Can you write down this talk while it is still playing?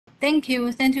Thank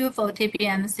you for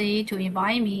TMBC to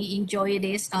invite me enjoy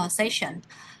this session.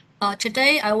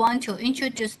 Today I want to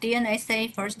introduce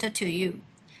DNSA first to you.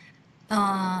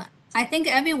 I think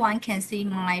everyone can see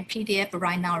my PDF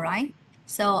right now, right?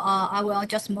 So I will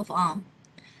just move on.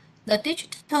 The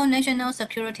Digital National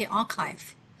Security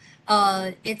Archive.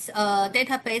 It's a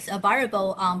database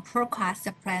available on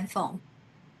ProQuest platform.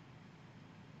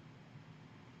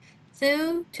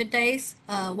 So today's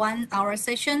 1 hour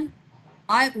session,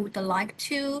 I would like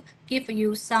to give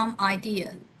you some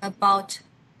idea about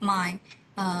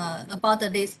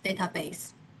this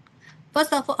database.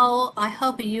 First of all, I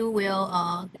hope you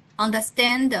will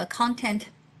understand the content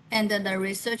and the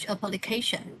research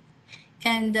application.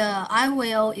 And I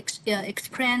will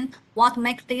explain what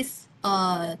makes this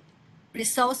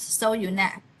resource so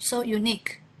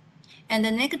unique. And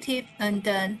the negative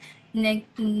and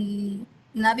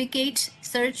navigate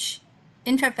search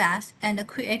interface and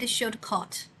create a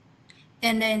shortcut.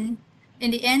 And then in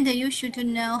the end, you should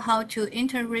know how to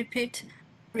interpret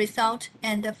result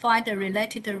and find the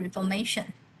related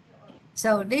information.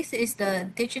 So this is the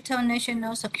Digital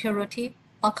National Security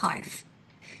Archive.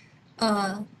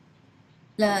 The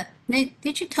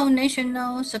Digital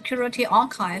National Security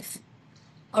Archive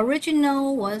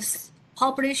original was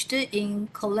published in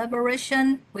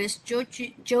collaboration with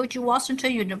George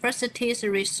Washington University's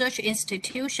research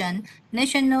institution,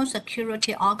 National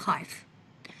Security Archive.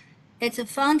 It's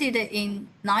founded in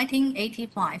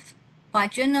 1985 by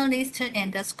journalists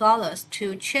and scholars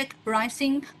to check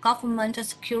rising government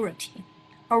security,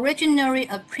 originally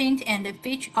a print and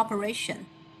fetch operation.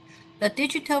 The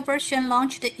digital version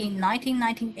launched in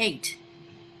 1998.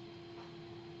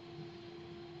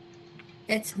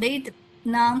 Its lead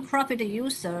non-profit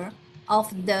user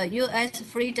of the U.S.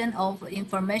 Freedom of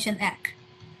Information Act,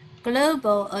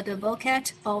 global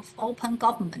advocate of open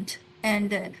government,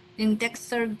 and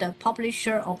indexer, the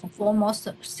publisher of formal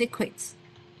secrets.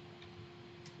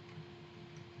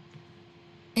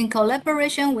 In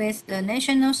collaboration with the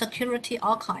National Security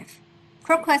Archive,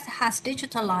 ProQuest has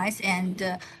digitalized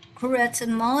and curated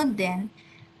more than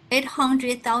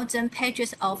 800,000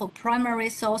 pages of primary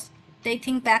source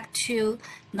dating back to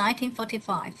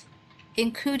 1945,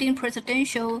 including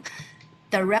presidential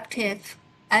directive,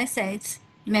 essays,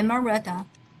 memoranda,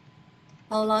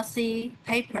 policy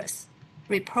papers,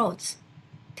 reports,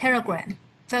 telegram,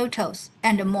 photos,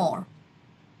 and more.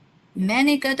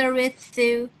 Many gathered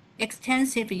through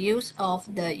extensive use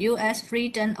of the U.S.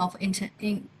 Freedom of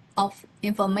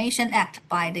Information Act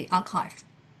by the archive.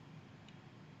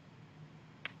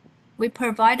 We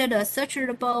provided a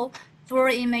searchable full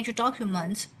image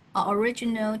documents are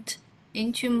originated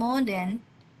into more than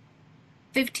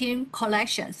 15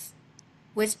 collections,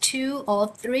 with 2 or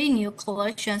 3 new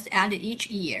collections added each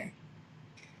year.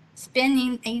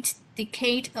 Spanning 8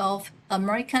 decades of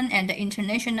American and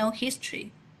international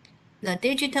history, the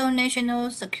Digital National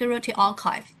Security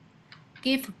Archive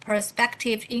gives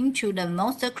perspective into the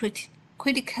most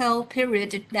critical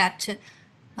period that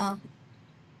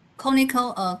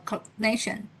chronicle a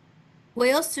nation,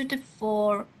 well suited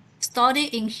for study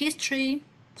in history,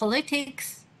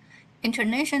 politics,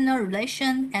 international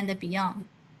relations, and beyond.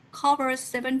 Covers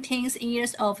 17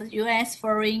 years of U.S.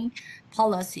 foreign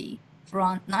policy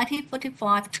from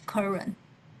 1945 to current.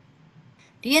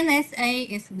 DNSA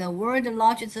is the world's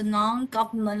largest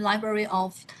non-government library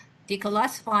of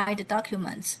declassified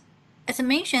documents. Its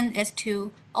mission is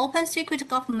to open secret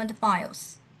government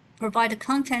files, provide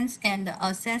contents and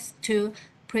access to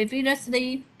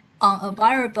previously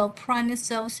unavailable primary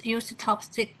source used top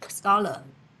scholar,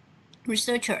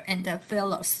 researcher, and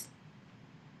fellows.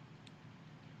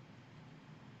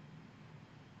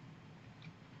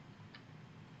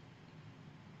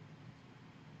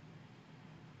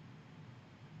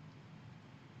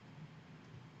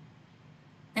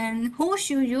 And who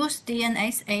should use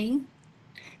DNSA?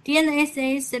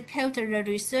 DNSA supports the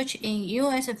research in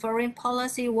U.S. foreign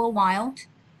policy worldwide,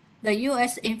 the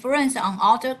U.S. influence on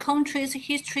other countries'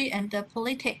 history and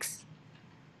politics,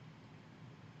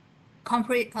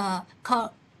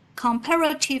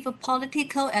 comparative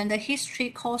political and history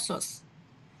courses,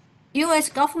 U.S.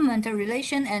 government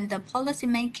relation and policy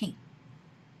making,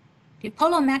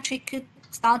 diplomatic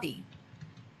study,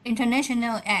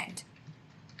 international aid,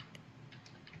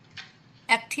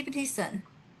 activism,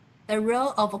 the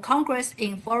role of Congress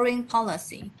in foreign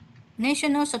policy,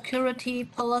 national security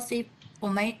policy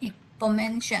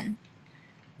formation,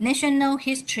 national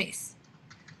histories.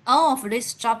 All of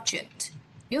these subjects,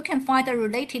 you can find the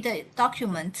related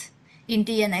documents in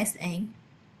DNSA.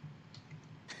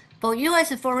 For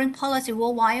U.S. foreign policy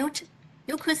worldwide,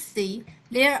 you could see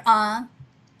there are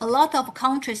a lot of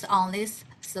countries on this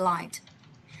slide.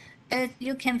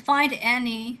 You can find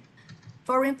any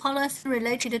foreign policy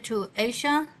related to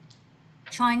Asia,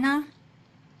 China,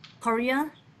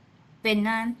 Korea,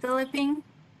 Vietnam, Philippines,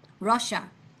 Russia,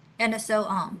 and so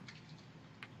on.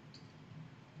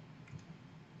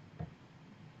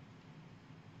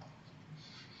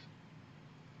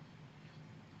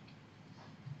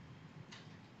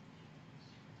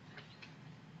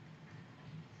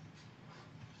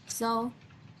 So,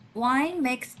 why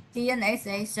makes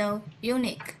DNSA so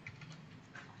unique?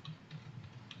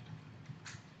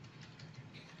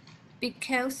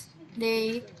 Because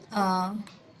their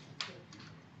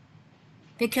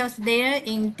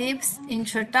in-depth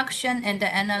introduction and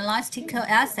analytical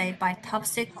essay by top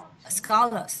 6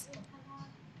 scholars.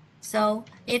 So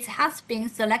it has been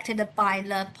selected by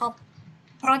the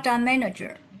product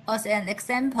manager as an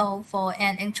example for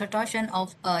an introduction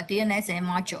of a DNSA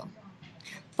module.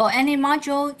 For any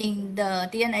module in the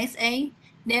DNSA,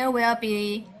 there will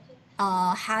be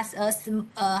has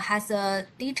a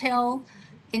detailed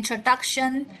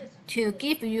introduction to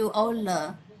give you all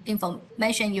the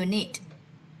information you need.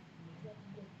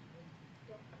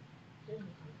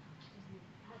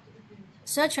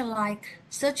 Such like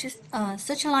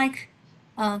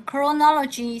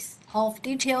chronologies of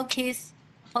detailed case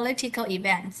political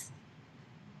events,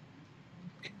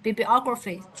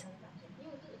 bibliographies,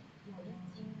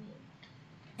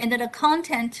 and the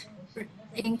content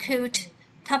include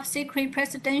top secret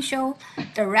presidential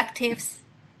directives,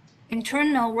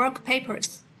 internal work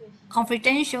papers,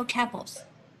 confidential cables,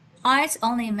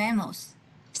 eyes-only memos,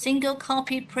 single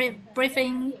copy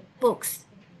briefing books,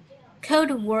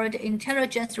 code word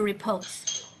intelligence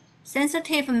reports,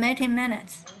 sensitive meeting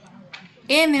minutes,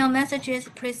 email messages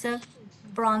preserved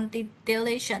from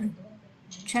deletion,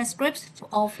 transcripts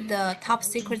of the top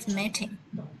secret meeting.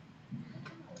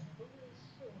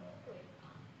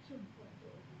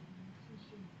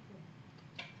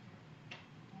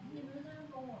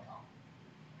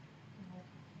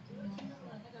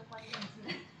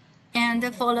 And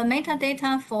for the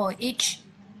metadata for each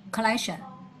collection,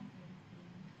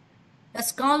 the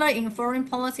scholar in foreign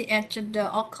policy added the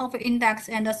archive index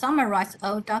and summarize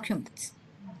all documents,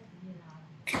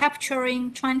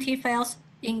 capturing 20 files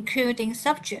including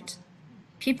subject,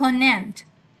 people named,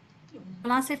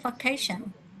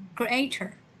 classification,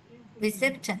 creator,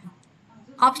 recipient,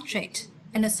 abstract,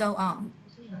 and so on.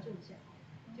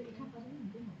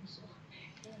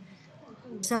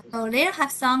 So there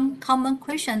have some common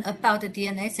questions about the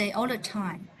DNSA all the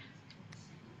time.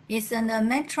 Isn't the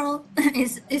metro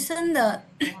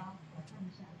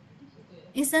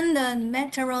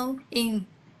in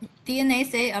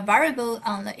DNSA available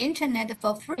on the internet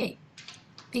for free?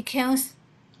 Because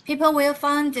people will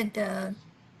find that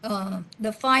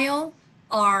the file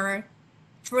are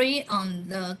free on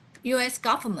the U.S.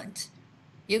 government.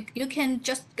 You can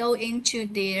just go into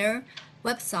their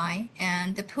website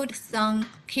and put some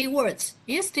keywords.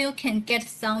 You still can get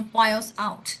some files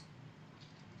out.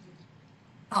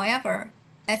 However,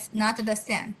 it's not the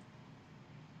same.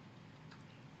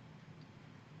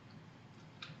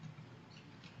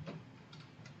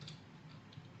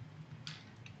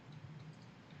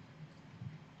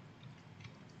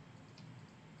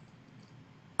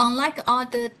 Unlike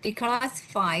other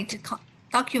declassified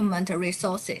document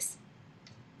resources,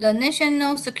 the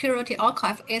National Security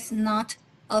Archive is not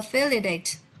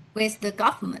affiliated with the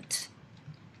government.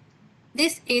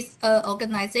 This is an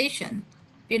organization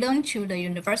belonging to the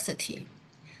university.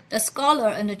 The scholar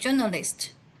and the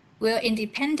journalist will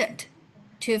independent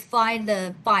to find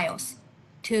the files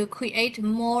to create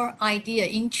more idea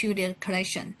into their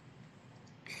collection.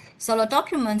 So the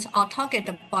documents are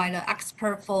targeted by the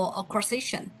expert for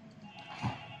acquisition.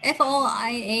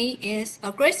 FOIA is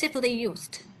aggressively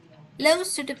used. Load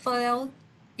file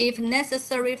if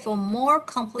necessary for more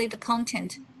complete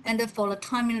content and for the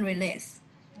timely release.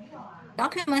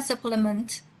 Document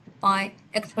supplement by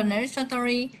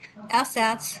explanatory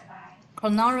assets,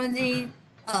 chronologies,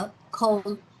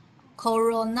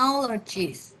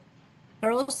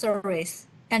 glossaries,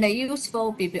 and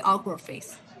useful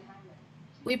bibliographies.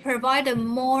 We provide a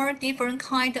more different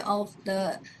kind of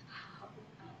the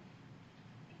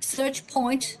search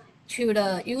point to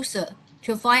the user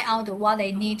to find out what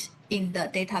they need in the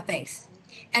database.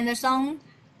 And some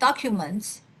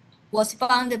documents was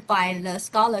found by the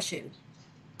scholarship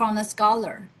from the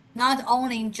scholar, not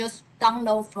only just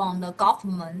download from the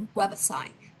government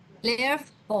website.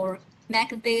 Therefore,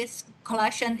 make this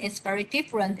collection is very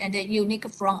different and unique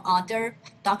from other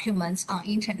documents on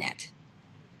internet.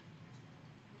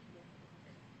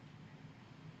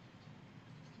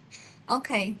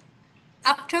 Okay,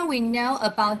 after we know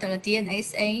about the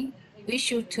DNSA, we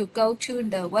should to go to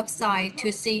the website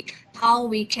to see how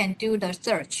we can do the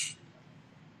search.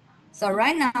 So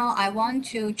right now I want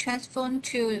to transform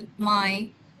to my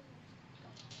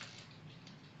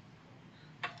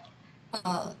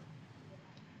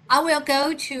I will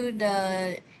go to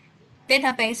the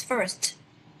database first,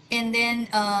 and then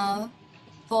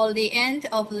for the end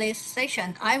of this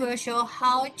session, I will show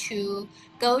how to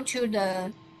go to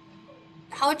the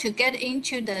how to get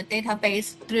into the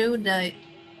database through the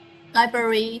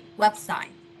library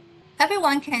website.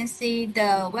 Everyone can see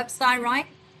the website, right?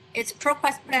 It's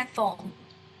ProQuest platform,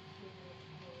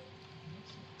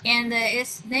 and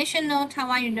it's National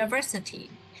Taiwan University.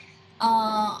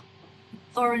 Uh,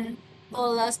 for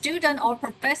a student or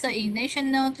professor in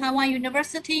National Taiwan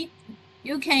University,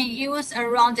 you can use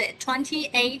around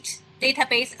 28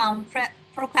 database on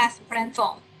ProQuest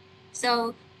platform.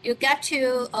 So you get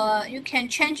to you can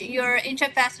change your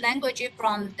interface language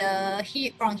from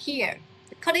here.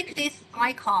 Click this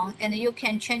icon and you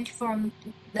can change from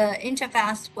the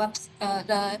interface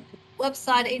the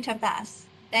website interface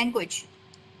language.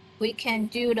 We can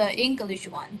do the English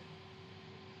one.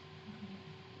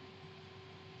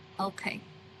 Okay.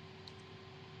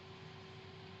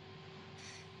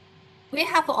 We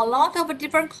have a lot of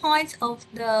different kinds of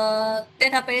the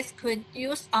database could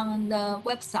use on the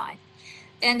website.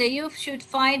 And you should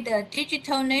find the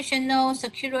Digital National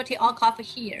Security Archive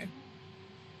here.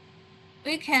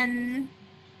 We can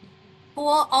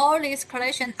pull all this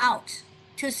collection out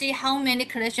to see how many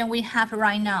collection we have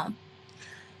right now.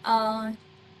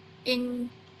 In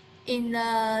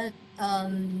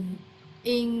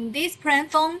this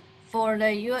platform for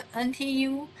the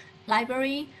NTU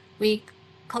library, we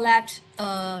collect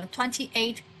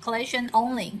 28 collection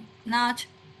only, not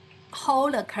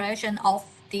whole the collection of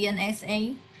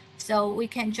DNSA. So we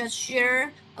can just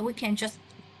share, we can just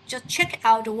check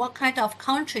out what kind of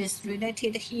countries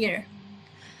related here.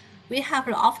 We have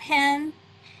the offhand,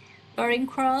 Bering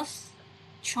Cross,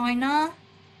 China,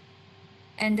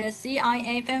 and the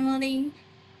CIA family,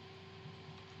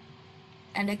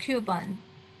 and the Cuban.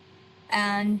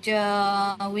 And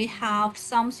we have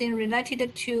something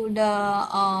related to the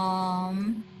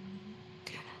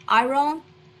Iran,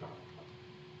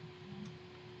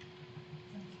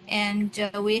 and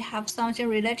we have something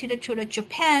related to the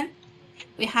Japan.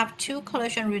 We have two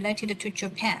collections related to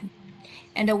Japan,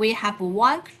 and we have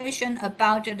one collection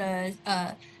about the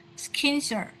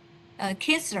Kingster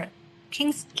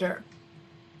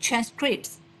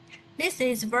transcripts. This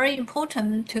is very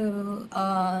important to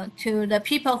the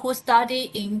people who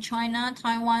study in China,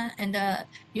 Taiwan, and the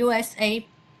USA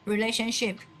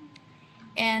relationship.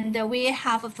 And we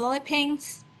have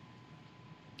Philippines,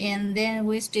 and then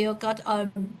we still got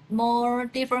a more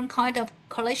different kind of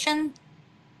collection,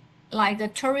 like the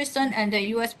tourism and the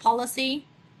U.S. policy.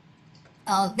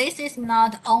 This is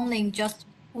not only just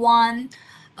one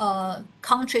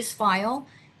country's file;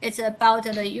 it's about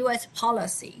the U.S.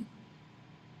 policy.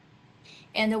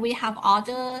 And we have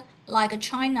other, like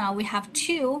China, we have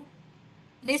two.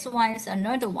 This one is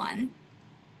another one.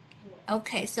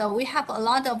 Okay, so we have a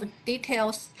lot of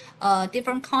details,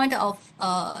 different kind of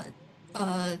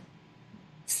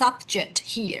subject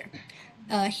here.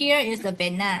 Here is the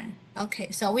Benin. Okay,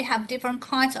 so we have different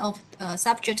kinds of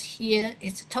subject here.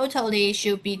 It's totally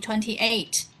should be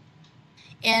 28.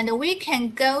 And we can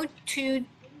go to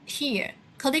here,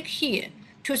 click here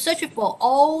to search for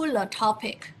all the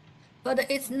topic.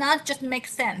 But it's not just make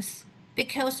sense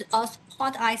because as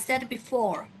what I said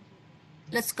before,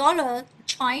 the scholar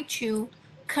try to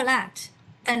collect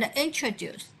and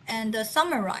introduce and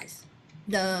summarize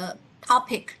the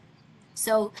topic.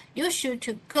 So you should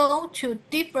to go to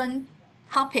different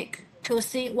topic to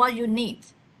see what you need.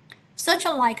 Such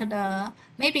like the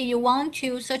maybe you want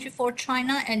to search for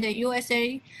China and the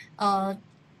USA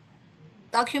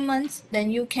documents,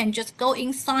 then you can just go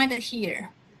inside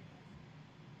here.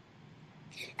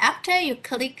 After you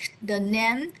click the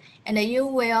name, and it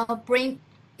will bring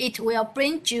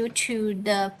you to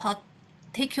the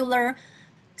particular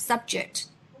subject.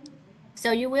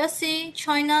 So you will see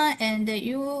China and the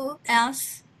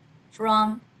U.S.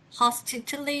 from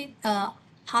hostility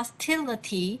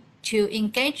to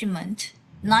engagement,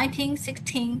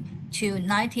 1916 to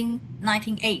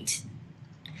 1998.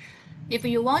 If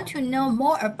you want to know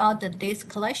more about this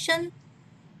collection,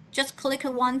 just click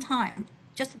it one time.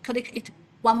 Just click it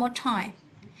one more time.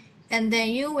 And then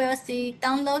you will see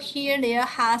download here, there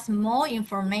has more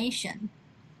information.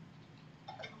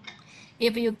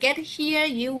 If you get here,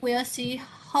 you will see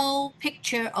whole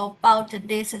picture about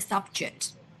this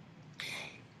subject.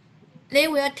 They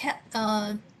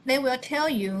will tell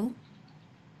you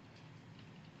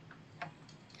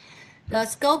the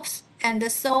scopes and the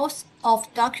source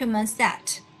of document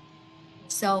set.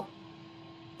 So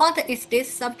what is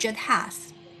this subject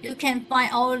has? You can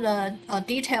find all the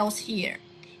details here,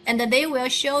 and they will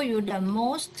show you the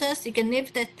most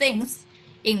significant things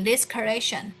in this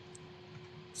collection.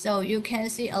 So you can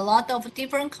see a lot of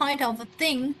different kind of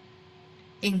thing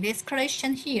in this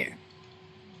collection here.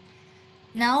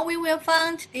 Now we will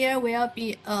find there will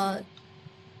be a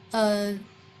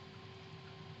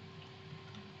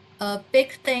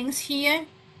big things here.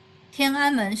 天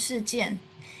安门事件.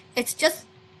 It's just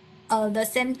the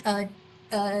same.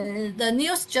 The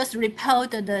news just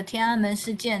reported the 天安门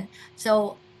事件.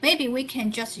 So maybe we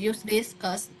can just use this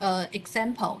as an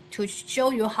example to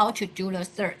show you how to do the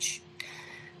search.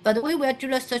 But we will do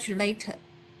the search later.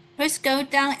 Please go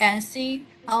down and see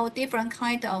how different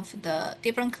kinds of the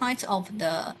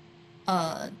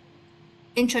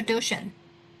introduction.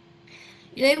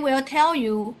 They will tell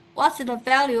you what's the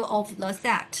value of the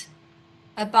set,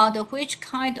 about which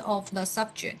kind of the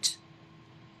subject.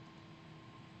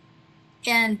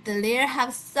 And there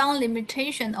have some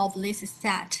limitation of this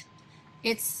set.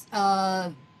 It's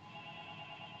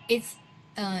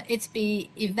be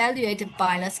evaluated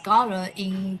by the scholar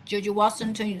in George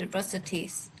Washington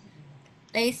universities.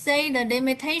 They say the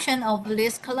limitation of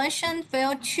this collection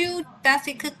fell two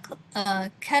basic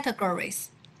categories.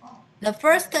 The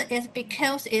first is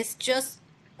because it's just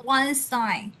one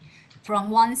sign from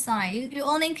one side. You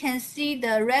only can see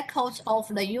the records of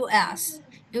the U.S.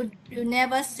 You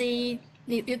never see,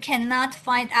 you cannot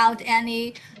find out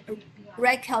any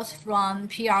records from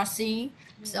PRC.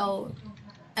 So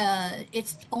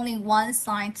it's only one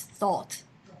side thought.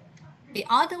 The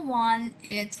other one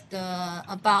is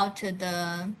about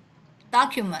the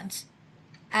documents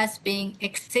as being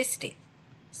existed.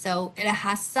 So it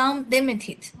has some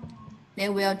limited. They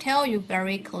will tell you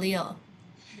very clear.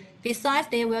 Besides,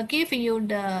 they will give you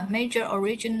the major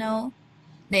original,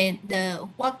 the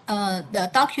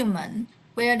document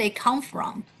where they come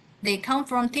from. They come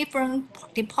from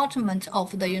different departments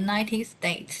of the United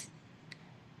States.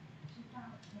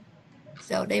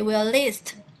 So they will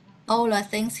list all the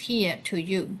things here to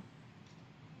you.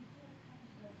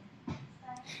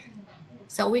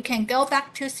 So we can go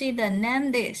back to see the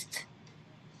name list.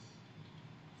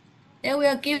 They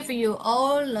will give you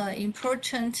all the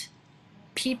important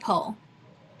people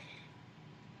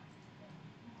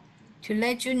to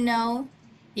let you know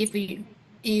if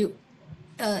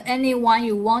anyone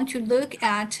you want to look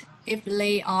at, if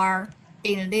they are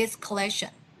in this collection.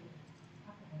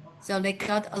 So they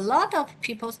got a lot of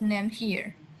people's name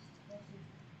here.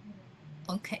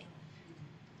 Okay.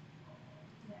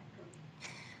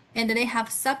 And they have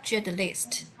subject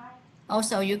list.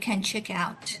 Also, you can check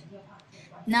out.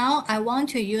 Now I want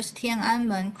to use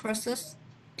Tiananmen courses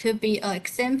to be an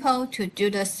example to do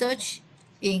the search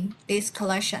in this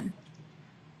collection.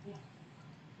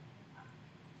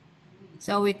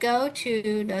 So we go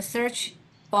to the search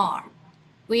bar.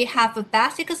 We have a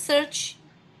basic search,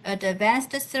 an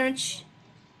advanced search.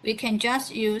 We can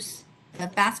just use the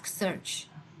basic search.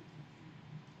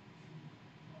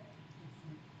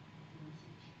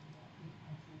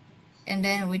 And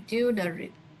then we do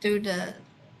the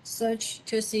search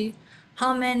to see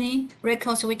how many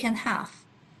records we can have.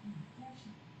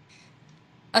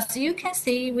 As you can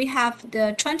see, we have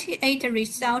the 28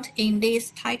 result in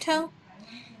this title,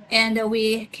 and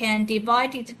we can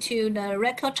divide it to the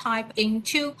record type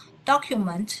into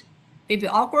document,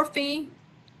 bibliography,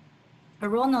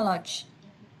 chronology.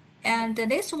 And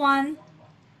this one,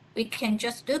 we can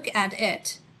just look at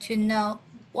it to know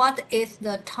what is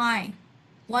the time,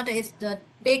 what is the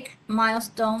big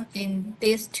milestone in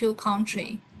these two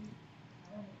countries.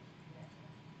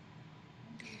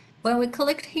 When we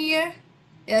click here,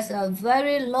 there's a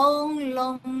very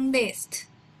long list.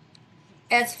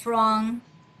 It's from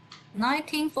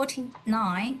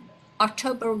 1949,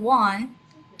 October 1,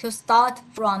 to start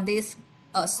from this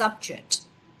subject.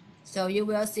 So you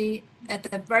will see at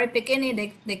the very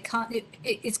beginning,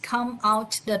 it's come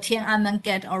out the Tiananmen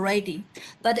Gate already.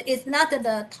 But it's not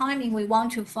the timing we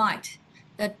want to find.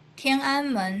 The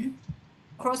Tiananmen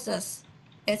process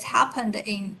it happened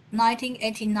in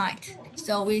 1989.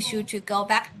 So we should go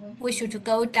back. We should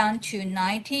go down to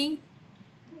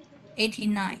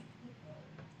 1989.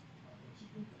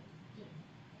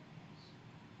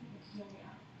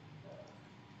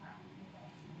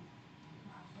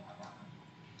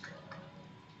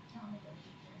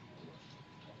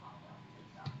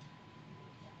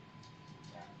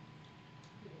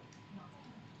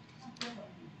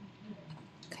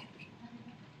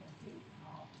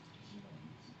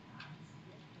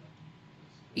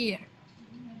 Here.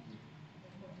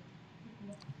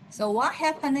 So what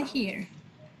happened here?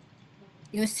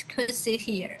 You could see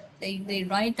here, they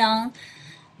write down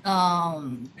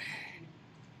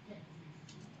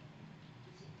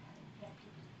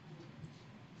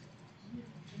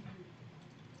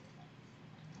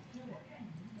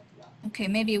okay,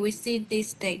 maybe we see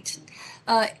this date.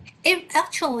 If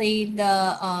actually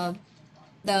the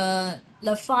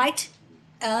fight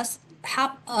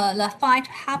the fight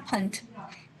happened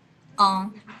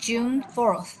on June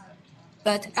 4th,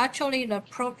 but actually the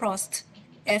protest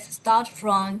is start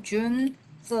from June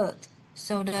 3rd.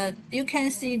 So you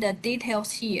can see the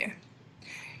details here.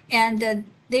 And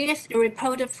this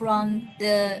report from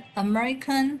the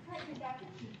American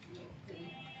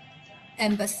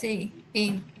embassy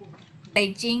in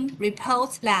Beijing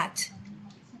reports that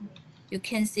you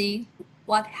can see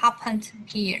what happened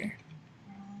here.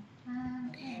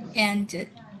 And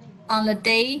on the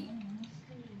day,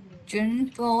 June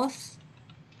 4th,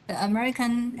 the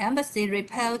American embassy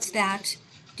reports that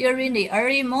during the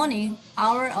early morning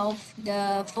hour of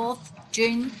the 4th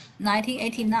June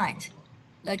 1989,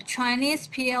 the Chinese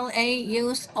PLA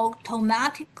used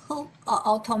automatic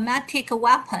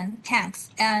weapon tanks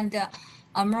and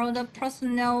armored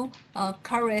personnel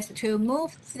carriers to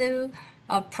move through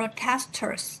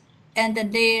protesters and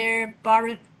their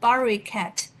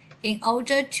barricade in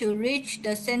order to reach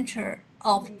the center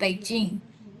of Beijing.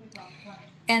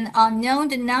 An unknown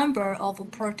number of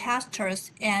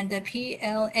protesters and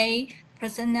PLA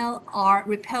personnel are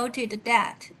reported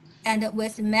dead, and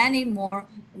with many more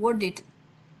wounded.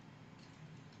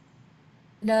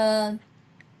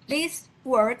 These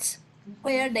words,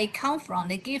 where they come from,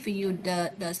 they give you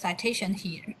the citation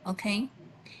here, okay?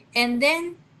 And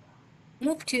then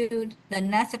move to the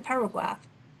next paragraph.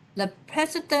 The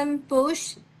President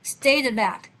Bush stated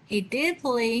that he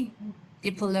deeply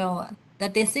deplored the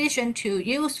decision to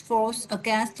use force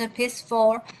against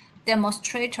peaceful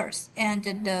demonstrators and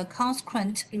the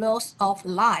consequent loss of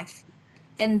life.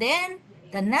 And then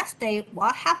the next day,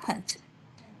 what happened?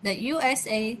 The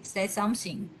USA said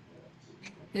something.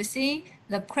 You see,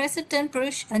 the President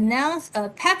Bush announced a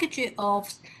package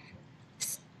of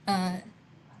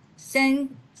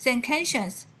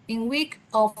sanctions in wake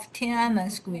of Tiananmen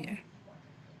Square.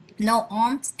 No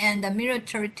arms and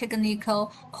military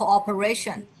technical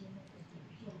cooperation.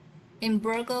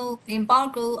 Embargo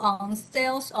on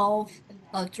sales of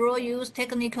dual-use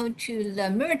technical to the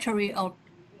military or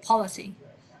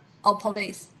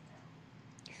police.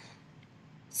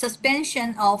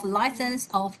 Suspension of license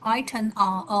of item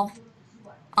on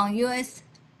U.S.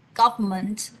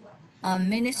 government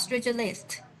ministry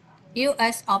list.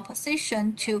 U.S.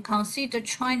 opposition to consider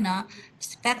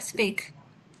China-specific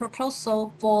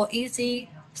proposal for easy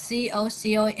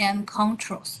COCOM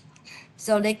controls.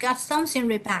 So they got something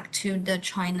right back to the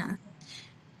China.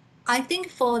 I think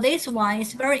for this one,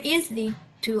 it's very easy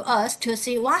to us to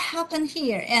see what happened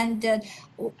here and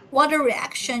what the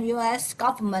reaction U.S.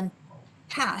 government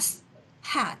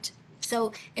had.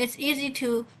 So it's easy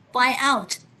to find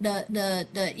out the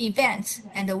events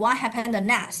and what happened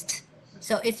next.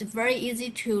 So it's very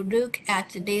easy to look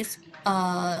at this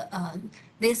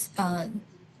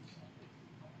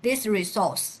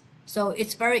resource. So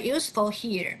it's very useful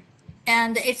here,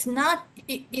 and it's not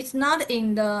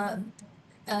in the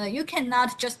you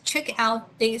cannot just check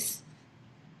out this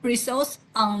resource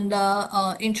on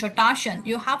the introduction.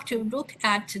 You have to look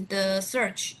at the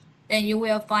search, then you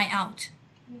will find out.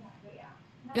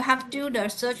 You have to do the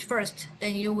search first,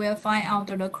 then you will find out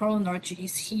the chronology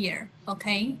is here,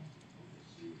 okay?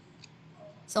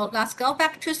 So let's go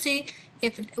back to see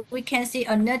if we can see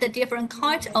another different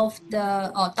kind of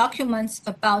the documents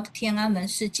about Tiananmen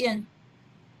事件.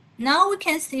 Now we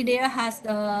can see there has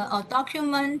a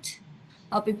document,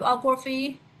 a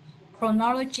bibliography,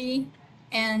 chronology,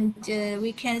 and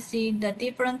we can see the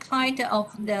different kind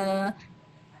of the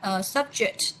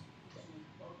subject.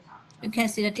 You can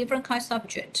see the different kind of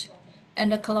subject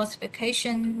and the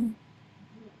classification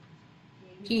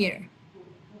here.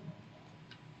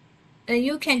 And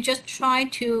you can just try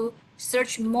to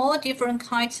search more different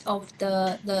kinds of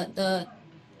the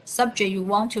subject you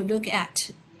want to look at.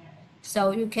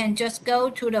 So you can just go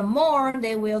to the more,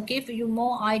 they will give you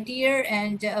more idea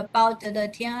and about the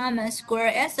Tiananmen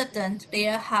Square incident. They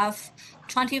have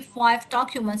 25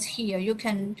 documents here. You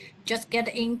can just get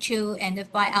into and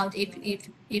find out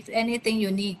if anything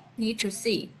you need to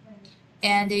see.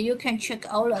 And you can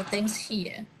check all the things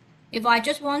here. If I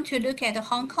just want to look at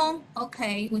Hong Kong,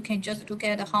 okay, we can just look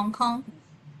at Hong Kong.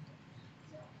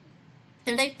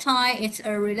 The late time is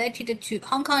related to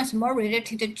Hong Kong is more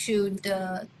related to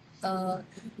the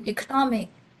economies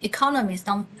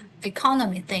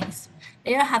economy things.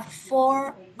 They have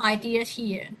 4 ideas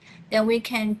here. Then we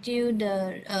can do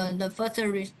the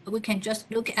further. We can just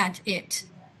look at it.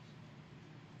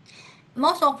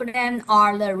 Most of them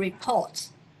are the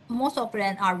reports. Most of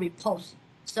them are reports.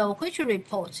 So which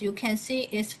reports you can see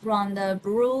is from the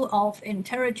Bureau of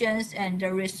Intelligence and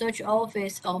the Research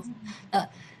Office of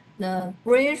the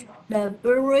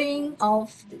Bureau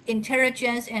of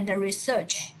Intelligence and the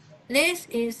Research. This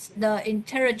is the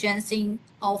intelligence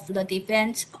of the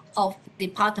defense of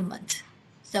department.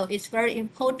 So it's very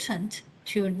important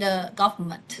to the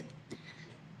government.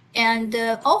 And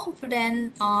all of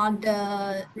them are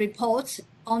the reports.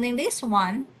 Only this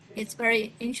one is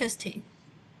very interesting.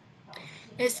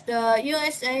 It's the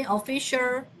USA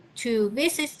official to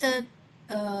visit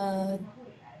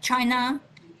China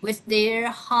with their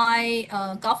high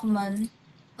government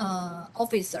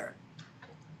officer.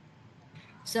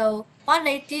 So what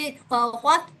did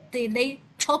they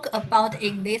talk about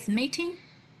in this meeting?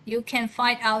 You can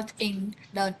find out in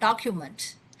the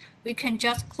document. We can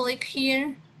just click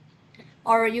here,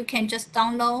 or you can just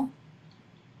download.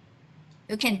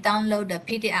 You can download the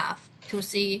PDF to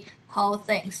see whole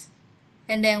things,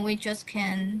 and then we just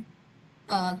can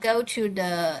go to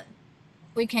the.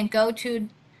 We can go to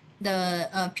the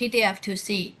PDF to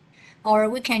see, or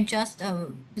we can just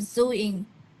zoom in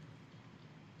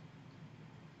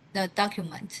the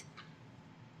document.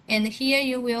 And here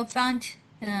you will find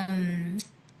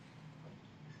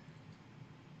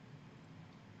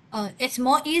it's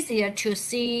more easier to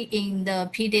see in the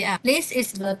PDF. This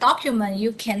is the document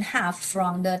you can have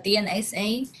from the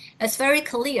DNSA. It's very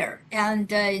clear, and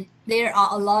there are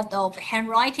a lot of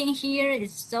handwriting here.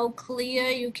 It's so clear.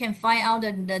 You can find out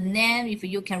the name if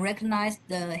you can recognize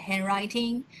the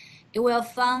handwriting. You will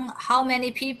find how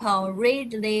many people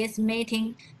read this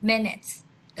meeting minutes,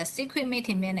 the secret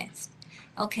meeting minutes.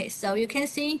 Okay, so you can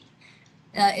see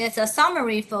it's a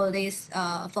summary for this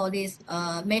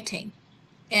meeting.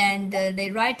 And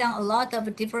they write down a lot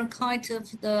of different kinds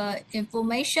of the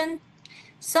information.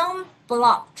 Some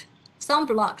blocked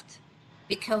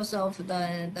because of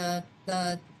the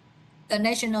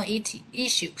national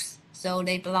issues, so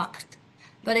they blocked.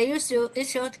 But you still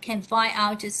can find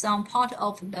out some part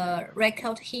of the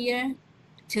record here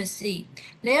to see.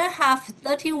 There have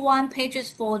 31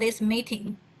 pages for this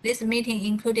meeting. This meeting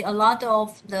included a lot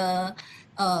of the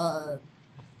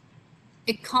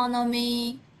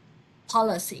economy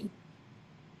policy.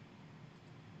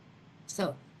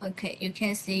 So, okay, you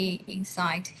can see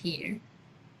inside here.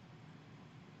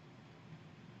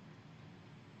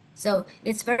 So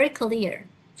it's very clear.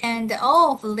 And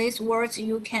all of these words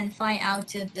you can find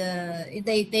out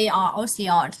they are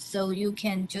OCR, so you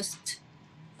can just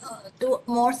do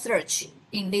more search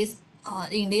in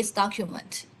this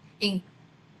document in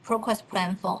ProQuest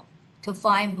platform to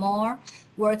find more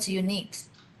words you need.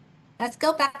 Let's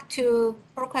go back to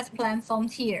ProQuest platform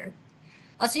here.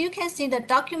 As you can see the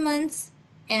documents,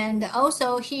 and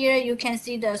also here you can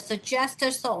see the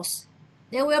suggested source.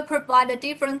 They will provide a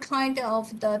different kind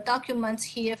of the documents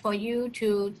here for you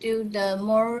to do the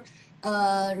more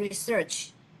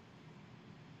research.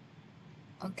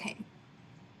 Okay.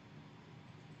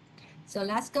 So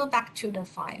let's go back to the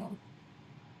file.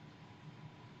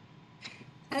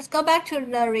 Let's go back to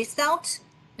the result.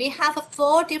 We have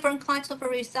 4 different kinds of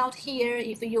result here.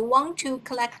 If you want to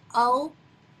collect all,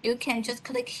 you can just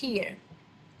click here.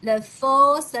 The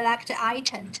 4 select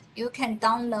items you can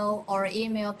download or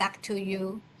email back to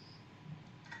you.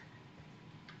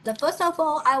 The first of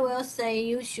all, I will say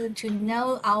you should to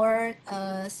know our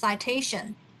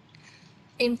citation.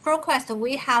 In ProQuest,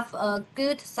 we have a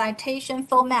good citation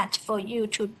format for you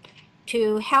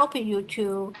to help you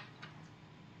to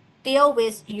deal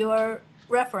with your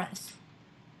reference.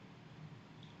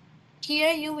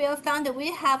 Here you will find that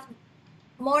we have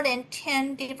more than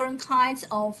 10 different kinds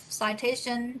of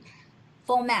citation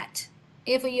format.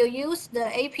 If you use the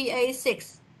APA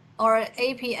 6 or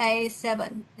APA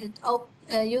 7,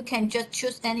 you can just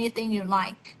choose anything you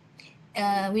like.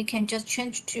 We can just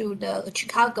change to the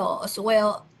Chicago as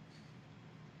well.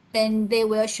 Then they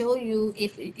will show you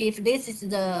if this is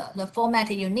the format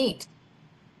you need.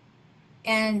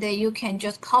 And you can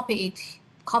just copy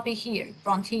here,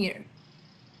 from here.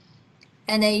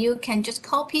 And then you can just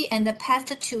copy and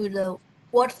paste to the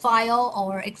Word file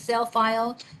or Excel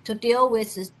file to deal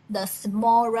with the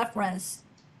small reference.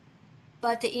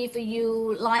 But if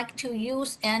you like to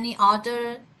use any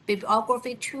other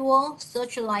bibliography tool,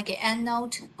 such like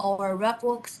EndNote or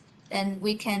RefWorks, then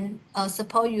we can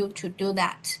support you to do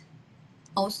that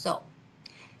also.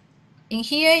 In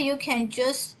here, you can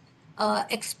just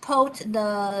export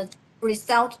the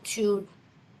result to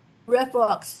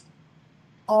RefWorks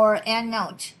or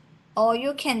EndNote, or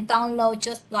you can download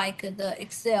just like the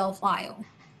Excel file.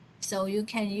 So you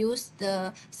can use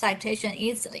the citation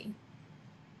easily.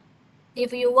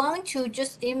 If you want to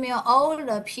just email all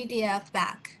the PDF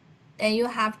back, then you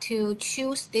have to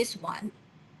choose this one.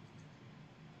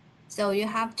 So you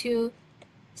have to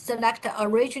select the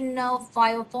original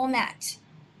file format.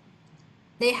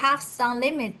 They have some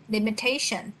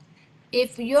limitation.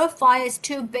 If your file is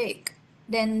too big,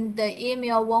 then the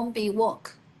email won't be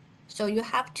work. So you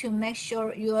have to make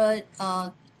sure your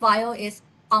file is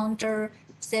under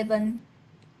 7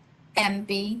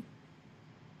 MB.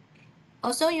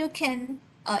 Also, you can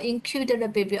include the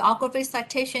bibliography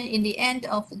citation in the end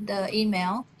of the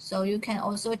email. So you can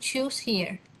also choose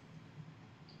here.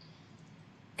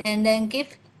 And then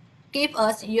give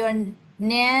us your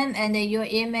name and your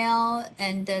email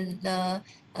and the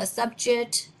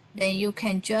subject. Then you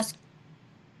can just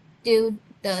do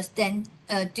the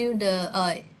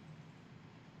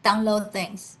download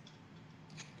things.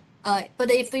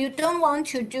 But if you don't want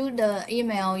to do the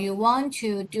email, you want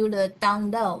to do the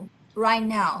download right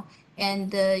now,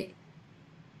 and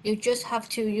you just have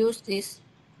to use this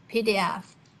PDF.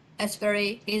 It's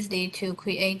very easy to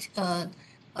create a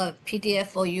PDF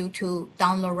for you to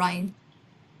download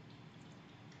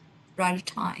right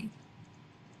time.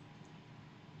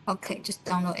 Okay, just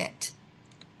download it.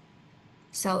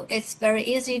 So it's very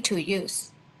easy to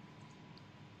use.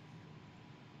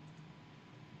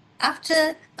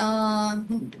 After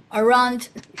around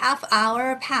half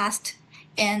hour passed,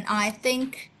 and I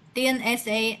think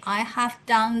DNSA, I have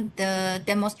done the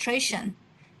demonstration.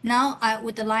 Now I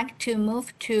would like to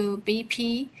move to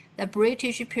BP, the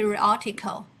British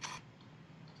Periodical.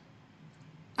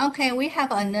 Okay, we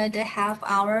have another half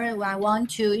hour. I want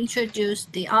to introduce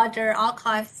the other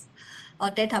archive or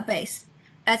database.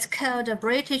 It's called the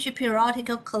British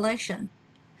Periodical Collection.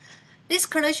 This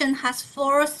collection has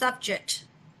 4 subjects,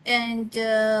 and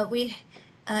we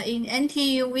in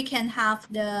NTU we can have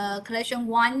the collection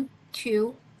 1,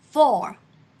 2, 4.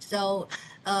 So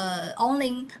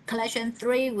only collection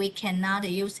 3 we cannot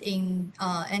use in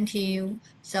NTU.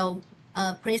 So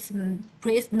please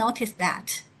notice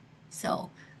that. So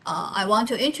I want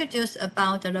to introduce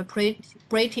about the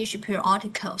British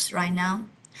periodicals right now.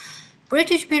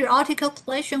 British Periodical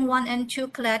Collection 1 and 2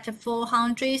 collect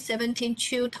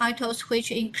 472 titles,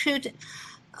 which include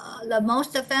the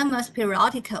most famous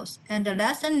periodicals and the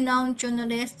lesser known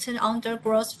journalists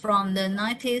undergrowth from the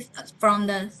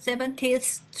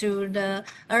 70s to the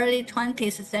early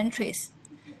 20th centuries.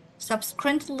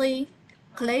 Subsequently,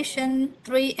 Collection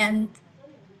 3 and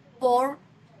 4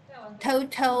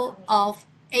 total of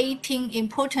 18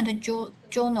 important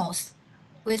journals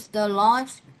with the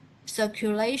large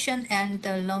circulation and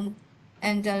the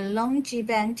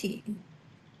longevity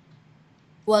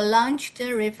were launched,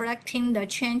 reflecting the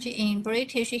change in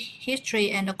British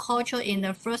history and culture in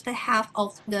the first half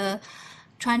of the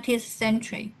 20th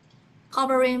century,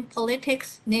 covering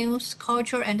politics, news,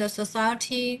 culture and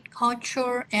society,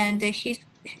 cultural and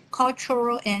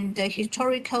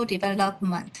historical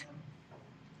development.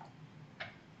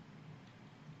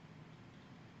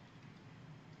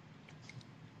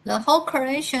 The whole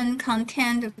collection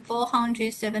contained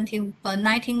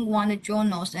 491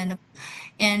 journals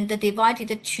and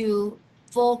divided to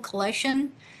 4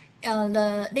 collections.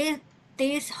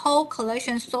 This whole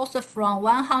collection sourced from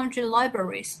 100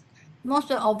 libraries.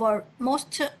 Most of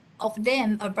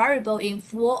them are available in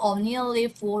full or nearly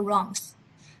full runs.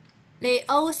 They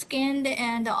all scanned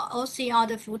and OCR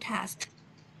the full text.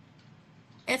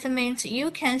 It means you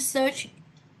can search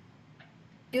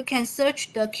the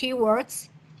keywords,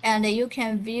 and you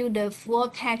can view the full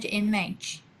page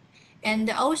image. And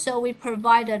also we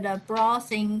provided a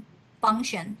browsing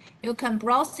function. You can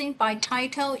browsing by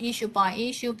title, issue by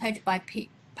issue, page by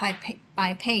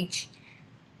page.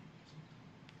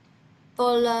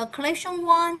 For the collection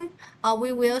 1,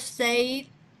 we will say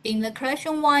in the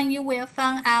collection 1 you will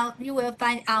find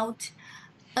out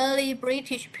early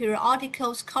British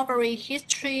periodicals covering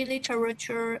history,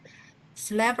 literature,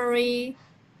 slavery,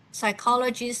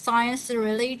 psychology, science,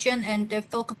 religion, and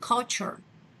folk culture.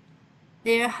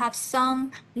 There have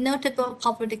some notable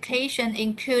publications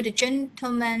include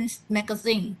Gentleman's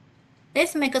Magazine.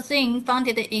 This magazine,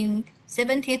 founded in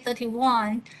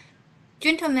 1731,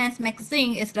 Gentleman's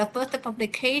Magazine is the first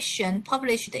publication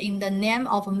published in the name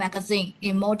of a magazine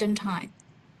in modern time.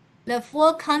 The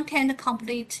full content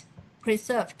complete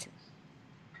preserved.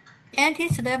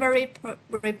 Anti-slavery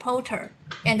reporter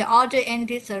and other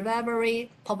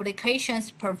anti-slavery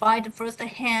publications provide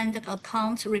first-hand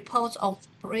accounts reports of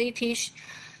British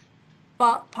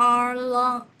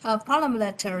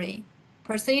parliamentary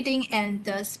proceeding and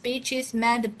the speeches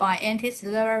made by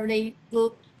anti-slavery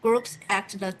groups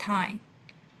at the time.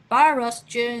 Various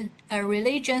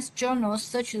religious journals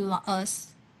such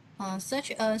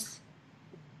as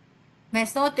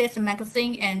Methodist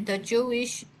Magazine and the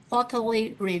Jewish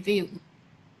Quarterly Review.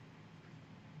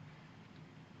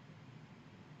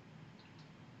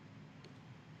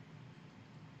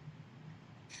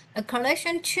 The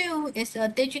collection 2 is a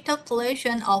digital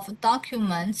collection of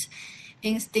documents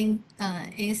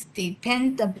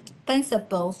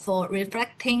indispensable for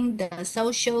reflecting the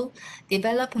social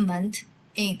development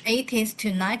in 18th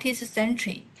to 19th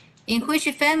century, in which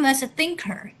famous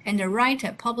thinker and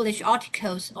writer publish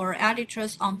articles or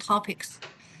editors on topics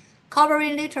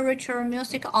covering literature,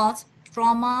 music, arts,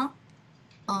 drama,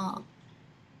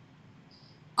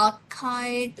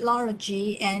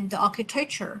 archaeology, and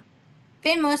architecture.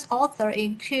 Famous authors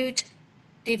include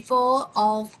Defoe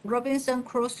of Robinson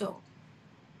Crusoe,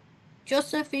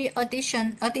 Josephine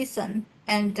Addison,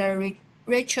 and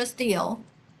Richard Steele,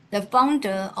 the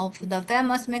founder of the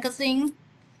famous magazine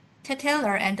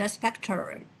Tatler and the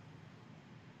Spectator.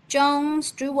 John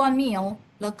Stuart Mill,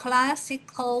 the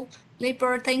classical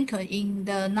liberal thinker in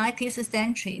the 19th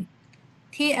century.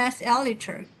 T.S.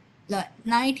 Eliot, the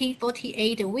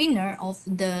 1948 winner of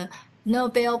the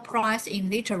Nobel Prize in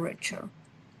Literature.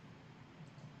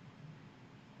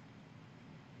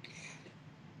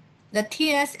 The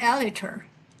T.S. Eliot,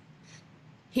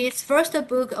 his first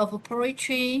book of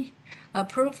poetry,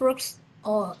 proofs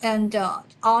and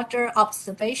other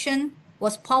observation,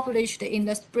 was published in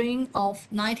the spring of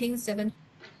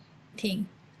 1917,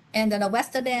 and The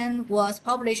West End was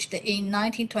published in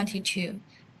 1922.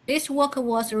 This work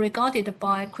was regarded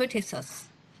by critics as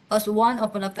one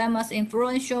of the famous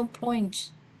influential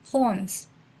poems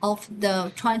of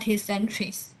the 20th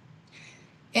century.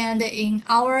 And in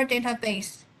our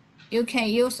database, you can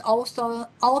use author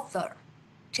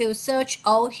to search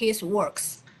all his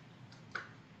works.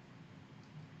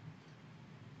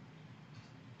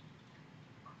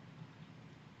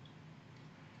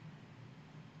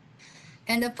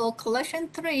 And for collection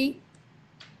 3,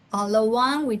 the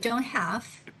one we don't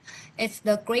have, it's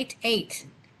the Great Eight.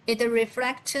 It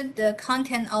reflected the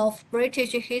content of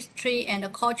British history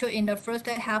and culture in the first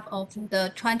half of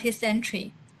the 20th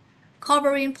century,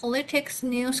 covering politics,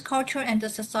 news, culture, and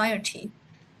society.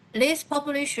 These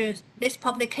publications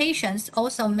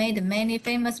also made many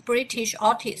famous British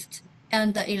artists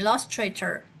and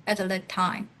illustrators at that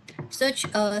time, such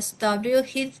as W.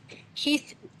 Heath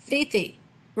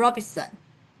Robinson.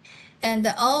 And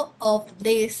all of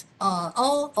these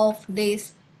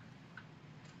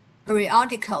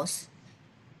periodicals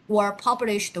were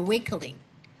published weekly.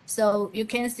 So you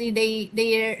can see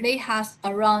they has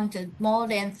around more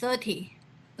than 30.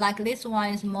 Like this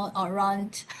one is more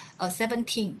around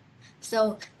 17.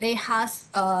 So they has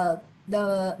the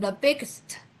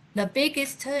biggest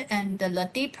and the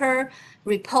deeper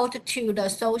report to the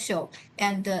social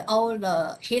and all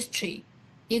the history.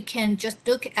 You can just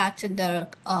look at the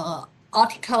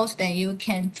articles, then you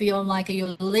can feel like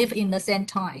you live in the same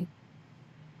time.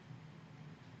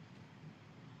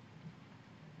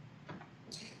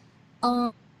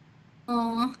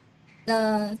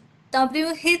 The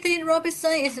W. Heath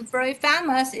Robinson is a very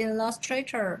famous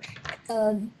illustrator.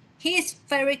 He is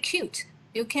very cute.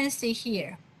 You can see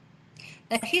here.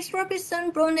 Heath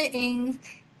Robinson born in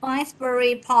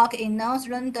Finsbury Park in North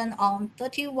London on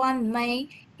 31 May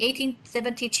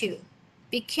 1872.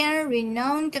 Became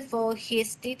renowned for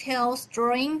his detailed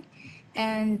drawing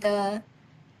and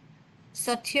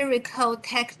satirical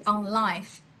text on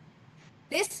life.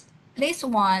 This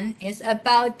one is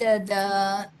about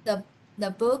the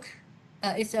book.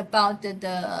 It's about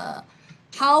the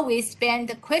how we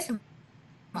spend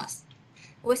Christmas,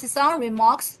 with some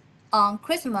remarks on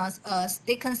Christmas as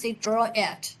Dickens drew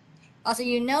it. As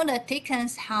you know, that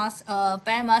Dickens has a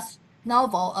famous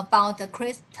novel about the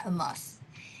Christmas.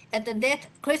 At that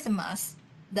Christmas,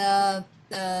 the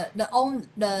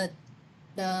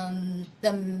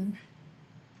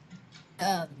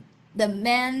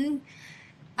man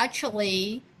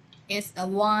actually is the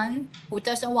one who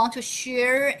doesn't want to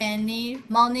share any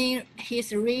money.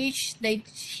 He's rich,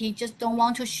 he just don't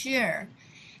want to share.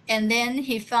 And then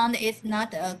he found it's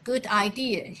not a good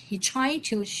idea. He tried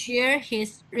to share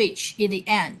his rich in the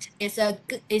end. It's a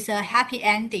happy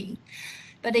ending.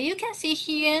 But you can see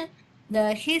here,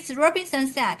 Heath Robinson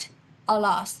said,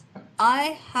 "Alas,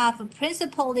 I have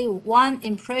principally one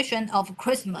impression of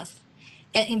Christmas,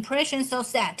 an impression so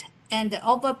sad and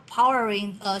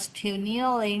overpowering as to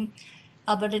nearly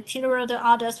obliterate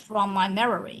others from my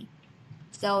memory."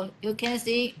 So you can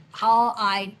see how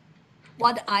I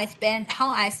how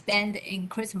I spend in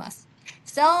Christmas.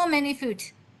 So many food,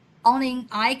 only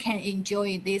I can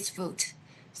enjoy this food.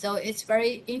 So it's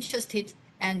very interesting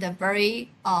and very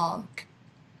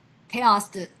chaos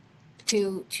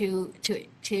to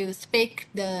speak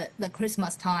the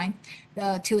Christmas time,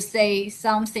 to say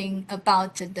something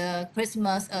about the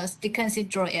Christmas as they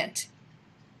consider it.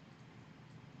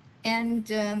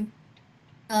 And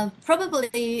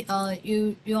probably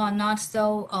you are not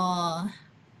so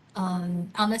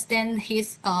understand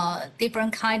his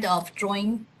different kind of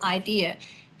drawing idea.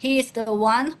 He is the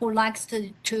one who likes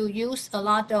to use a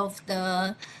lot of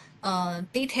the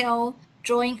detail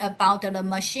drawing about the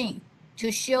machine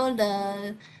to show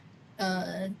the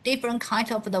different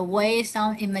kind of the way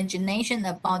some imagination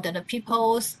about the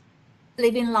people's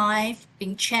living life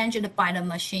being changed by the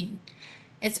machine.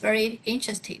 It's very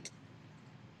interesting.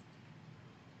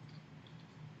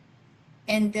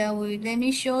 And let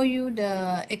me show you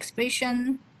the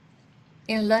exhibition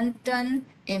in London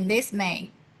in this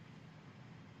May.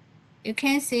 You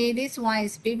can see this one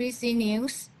is BBC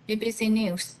News. BBC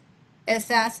News. It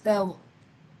says the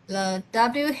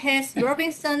W.H.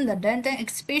 Robinson, the London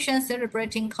exhibition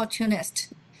celebrating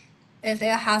cartoonist. It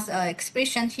has an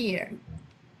exhibition here.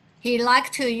 He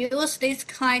liked to use this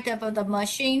kind of the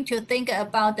machine to think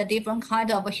about the different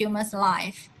kind of human's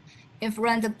life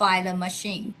influenced by the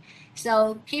machine.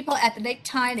 So people at that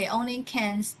time, they only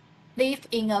can live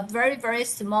in a very, very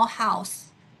small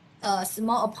house, a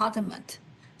small apartment.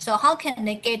 So how can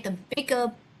they get the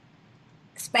bigger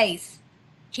space?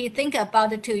 He think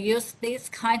about to use this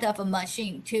kind of a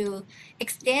machine to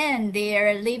extend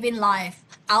their living life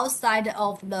outside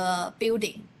of the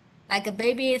building. Like a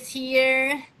baby is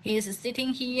here, he is sitting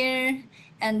here,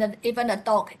 and even the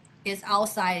dog is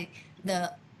outside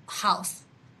the house.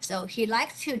 So he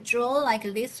likes to draw like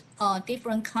this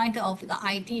different kind of the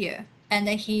idea, and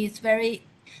he's very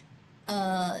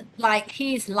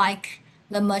he is like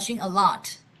the machine a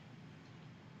lot.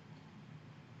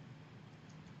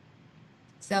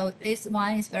 So this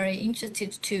one is very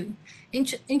interesting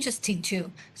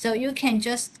too. So you can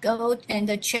just go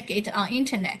and check it on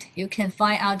internet. You can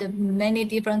find out many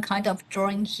different kind of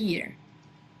drawing here.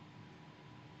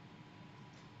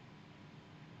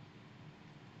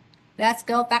 Let's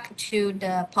go back to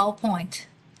the PowerPoint.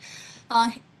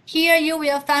 Here you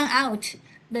will find out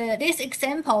this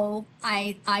example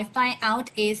I find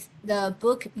out is the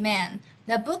Bookman.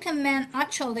 The Bookman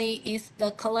actually is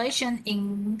the collection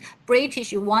in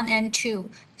British 1 and 2.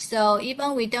 So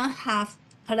even we don't have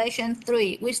collection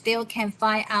 3, we still can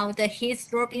find out his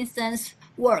Robinson's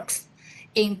works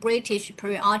in British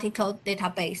Periodical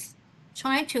database.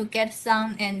 Try to get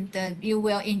some and you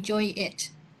will enjoy it.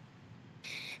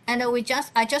 And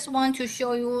I just want to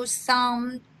show you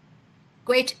some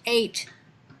grade 8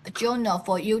 journal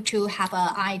for you to have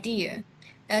an idea.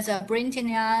 There's a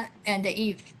Britannia and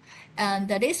Eve. And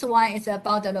this one is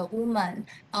about the woman.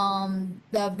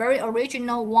 The very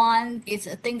original one is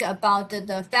think about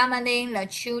the family, the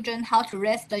children, how to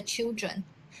raise the children.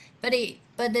 But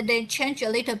they change a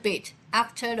little bit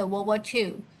after the World War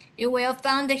II. You will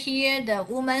find here the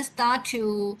women start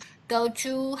to go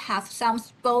to have some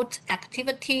sport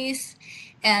activities,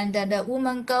 and the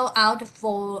women go out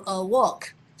for a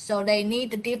walk. So they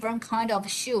need different kind of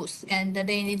shoes, and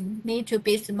they need to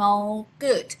be small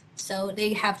good. So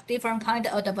they have different kind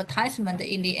of advertisement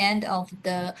in the end of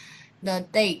the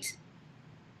date.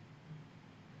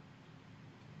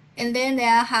 And then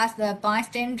there has the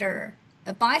bystander.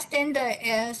 The bystander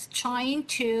is trying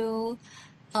to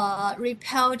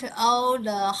repel all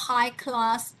the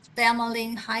high-class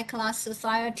family, high-class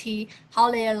society,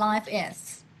 how their life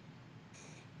is.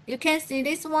 You can see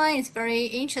this one is very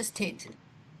interesting.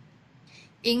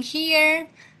 In here,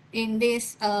 in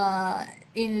this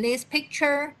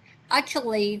picture,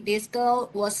 actually this girl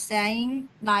was saying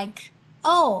like,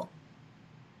 oh,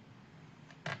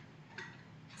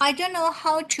 I don't know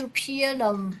how to peel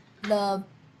the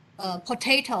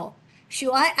potato.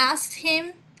 Should I ask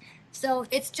him? So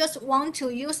it's just want to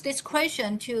use this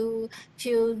question to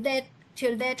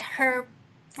let her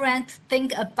friend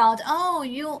think about, oh,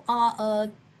 you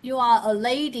are a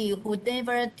lady who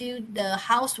never do the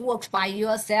housework by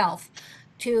yourself,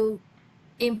 to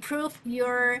improve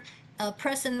your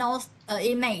personal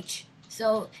image.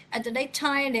 So at that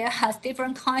time, there has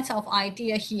different kinds of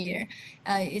idea here.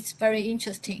 It's very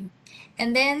interesting.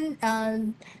 And then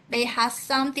they have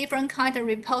some different kind of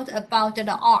report about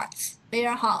the arts. There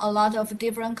are a lot of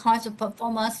different kinds of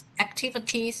performance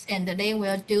activities, and they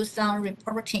will do some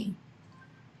reporting.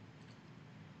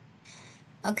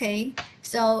 Okay,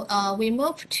 so we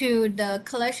move to the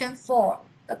collection 4.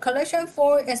 The collection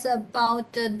 4 is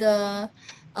about the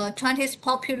 20th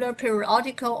popular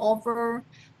periodical over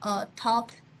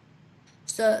top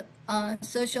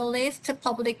socialist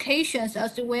publications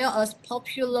as well as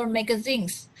popular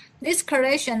magazines. This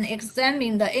collection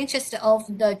examines the interests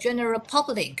of the general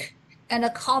public and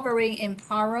covering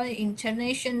empire,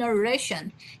 international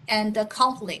relations, and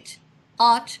conflict,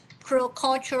 art,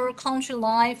 culture, country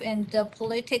life, and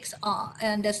politics,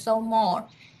 and so more.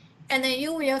 And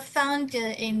you will find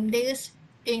in this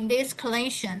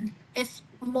collection, it's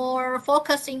more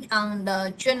focusing on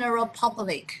the general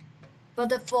public.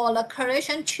 But for the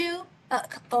collection 2,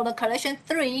 for the collection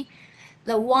 3,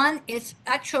 the one is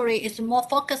actually is more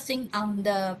focusing on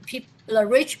the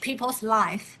rich people's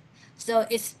life. So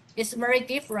it's very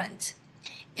different.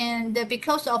 And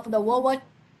because of the World War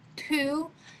II,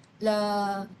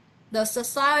 the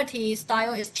society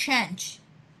style is changed.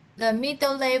 The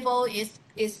middle level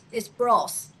is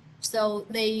broad. So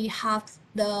they have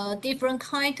the different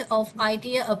kind of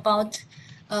idea about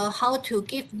how to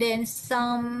give them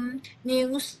some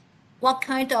news, what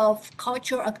kind of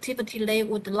cultural activity they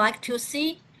would like to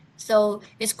see. So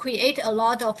it's create a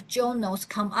lot of journals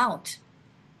come out.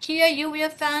 Here you will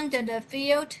find the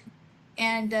field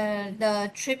and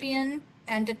the Tribune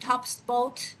and the Top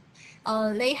Spot.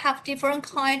 They have different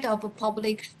kind of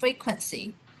public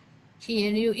frequency.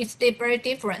 Here it's very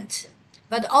different,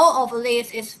 but all of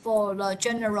this is for the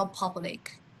general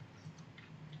public.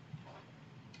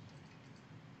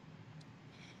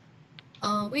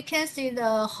 We can see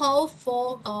the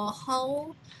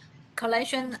whole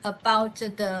collection about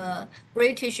the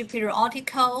British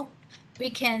periodical. We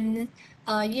can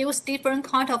use different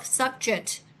kind of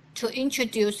subject to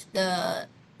introduce the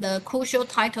crucial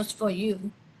titles for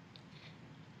you.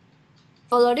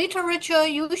 For the literature,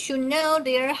 you should know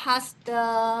there has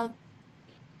the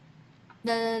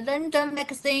London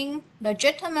Magazine, the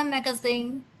Gentleman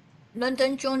Magazine,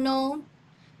 London Journal,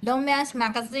 Romance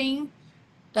Magazine,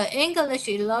 the English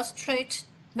Illustrated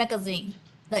Magazine,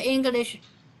 the English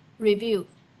Review,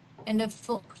 and the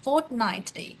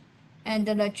Fortnightly, and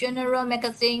the General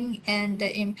Magazine and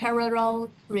the Imperial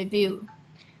Review.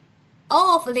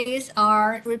 All of these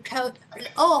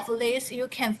you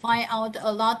can find out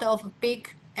a lot of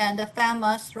big and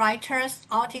famous writers'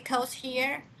 articles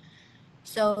here.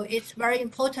 So it's very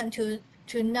important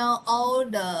to know all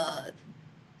the.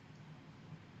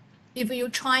 If you're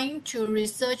trying to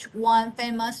research one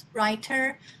famous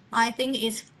writer, I think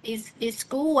it's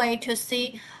good way to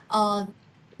see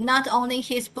not only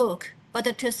his book,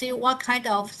 but to see what kind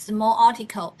of small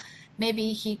article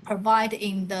maybe he provide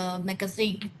in the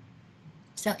magazine.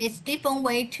 So it's different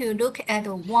way to look at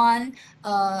one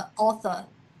author.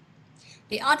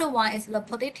 The other one is the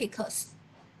politicals.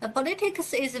 The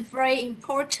politicals is very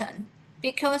important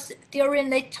because during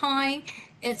that time,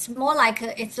 it's more like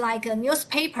it's like a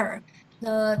newspaper.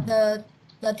 The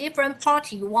different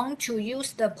party want to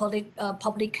use the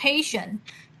publication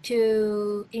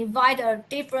to invite a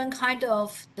different kind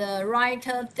of the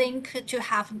writer think to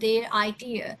have their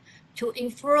idea to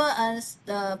influence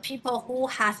the people who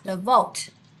has the vote,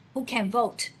 who can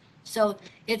vote. So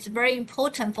it's very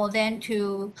important for them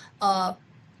to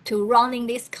running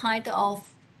this kind of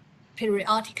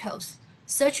periodicals,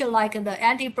 such like the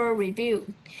Edinburgh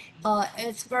Review.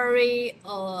 It's very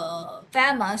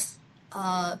famous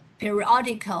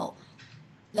periodical.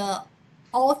 The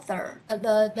author,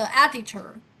 the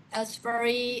editor, is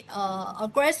very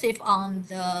aggressive on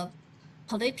the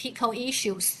political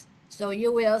issues. So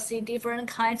you will see different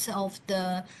kinds of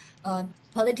the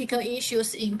political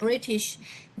issues in British.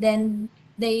 Then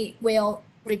they will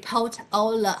report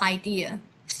all the idea.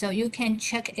 So you can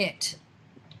check it.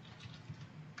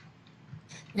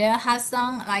 There has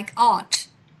some like art.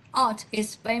 Art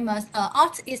is famous.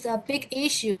 Art is a big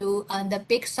issue and a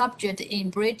big subject in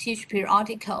British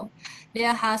periodical.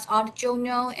 There has art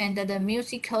journal and the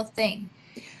musical thing.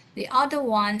 The other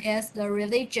one is the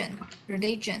religion.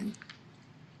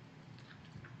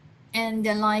 And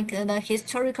like the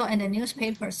historical and the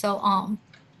newspaper, so on.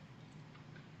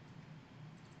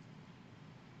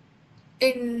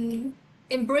 In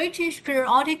British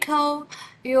periodical,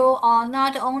 you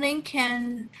not only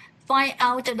can find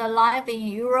out the life in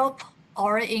Europe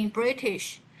or in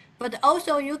British, but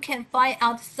also you can find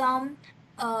out some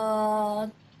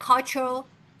culture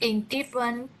in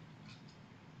different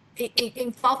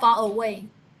in far away,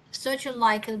 such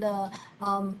like the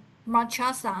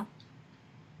Machasa.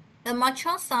 The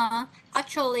Machasa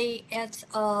actually is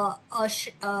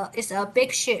a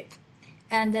big ship.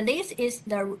 And this is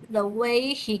the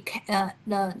way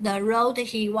the road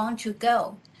he want to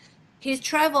go. He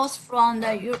travels from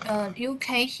the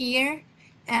UK here,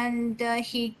 and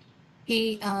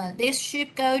this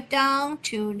ship go down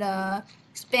to the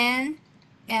Spain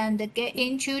and get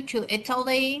into to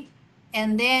Italy,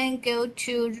 and then go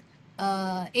to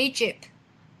Egypt,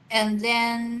 and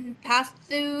then pass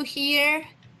through here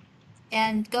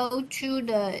and go to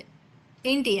the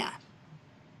India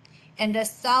and the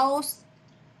South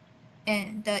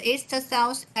and the East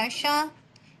South Asia,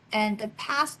 and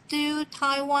pass through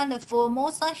Taiwan, the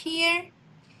Formosa here,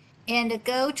 and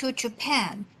go to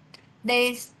Japan.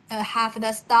 They have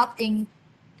the stop in.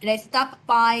 They stop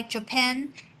by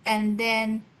Japan and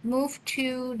then move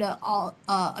to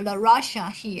the Russia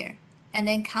here, and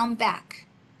then come back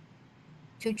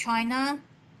to China,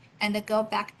 and go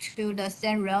back to the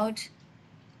same road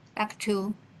back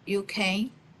to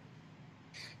UK.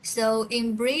 So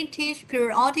in British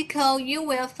periodical, you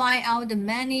will find out the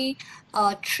many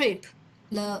trip,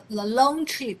 the long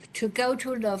trip to go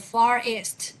to the Far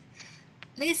East.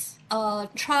 This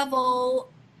travel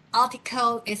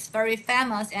article is very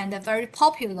famous and very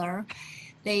popular.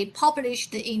 They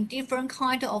published in different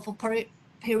kind of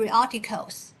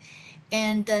periodicals,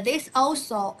 and this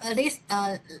also this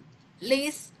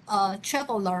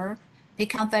traveler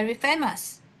become very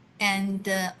famous, and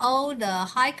all the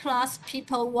high class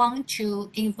people want to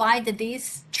invite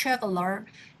this traveler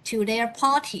to their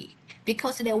party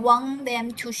because they want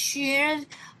them to share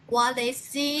what they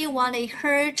see, what they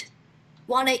heard,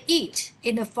 what they eat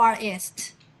in the Far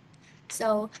East.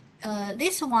 So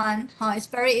this one is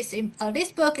very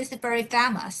this book is very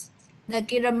famous. The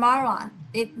Guilmara.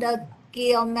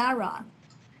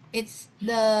 It's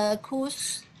the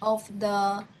course of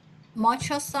the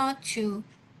Mochosa to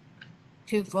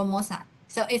Formosa.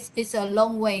 So it's a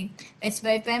long way. It's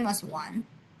very famous one.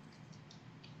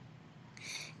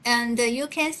 And you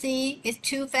can see it's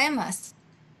too famous.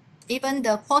 Even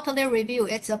the quarterly review,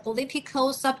 it's a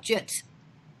political subject.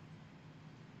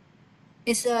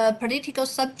 It's a political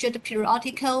subject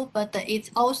periodical, but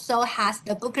it also has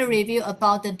the book review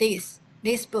about this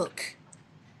book.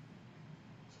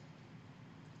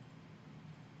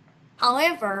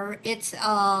 However, there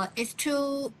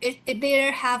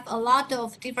have a lot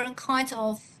of different kinds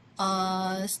of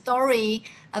story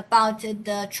about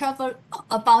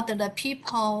the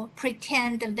people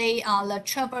pretend they are the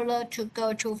traveler to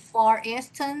go to Far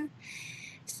Eastern.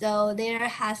 So there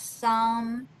has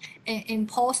some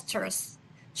imposters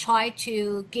try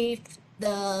to give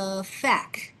the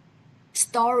fake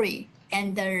story,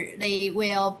 and they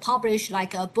will publish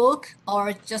like a book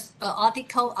or just an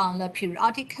article on the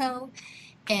periodical,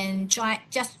 and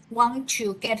just want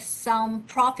to get some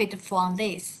profit from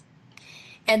this.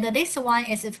 And this one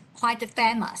is quite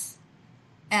famous.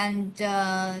 And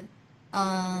Basamaza,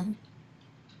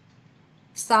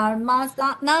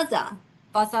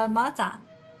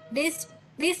 this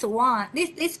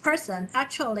person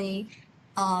actually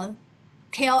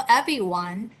tell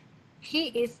everyone he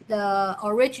is the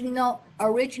original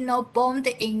born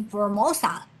in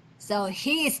Formosa. So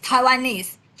he is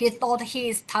Taiwanese. He thought he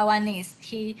is Taiwanese.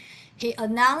 He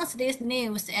announced this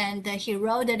news, and he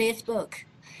wrote this book,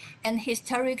 an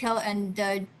historical and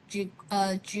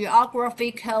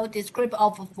geographical description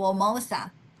of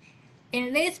Formosa.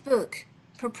 In this book,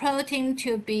 purporting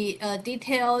to be a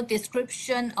detailed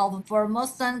description of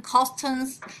Formosan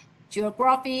customs,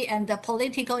 geography, and the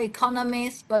political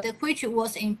economies, but which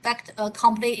was in fact a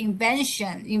complete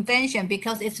invention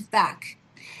because it's fact.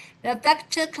 The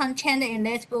facts contained in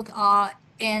this book are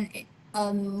an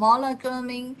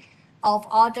amalgaming of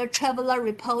other traveler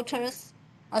reporters,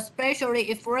 especially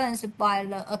influenced by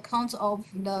the accounts of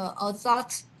the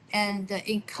Aztecs and the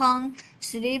Incan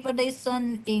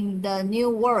civilization in the New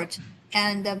World,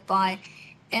 and by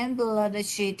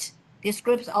embellished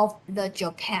descriptions of the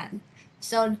Japan.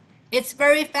 So it's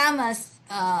very famous.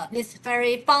 It's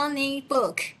very funny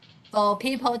book for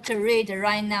people to read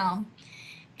right now,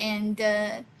 and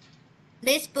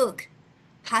this book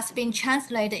has been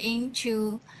translated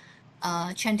into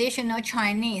traditional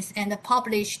Chinese and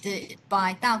published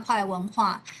by 大块文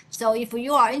化. So if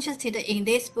you are interested in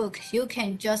this book, you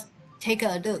can just take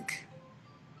a look.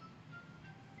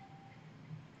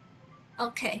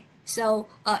 Okay, so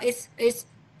it's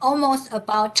almost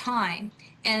about time,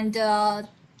 and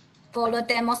for the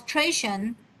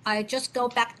demonstration, I just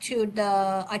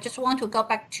want to go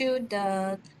back to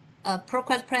the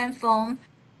ProQuest platform,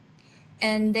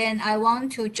 and then I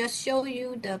want to just show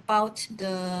you about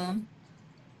the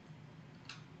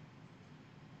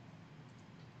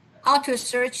how to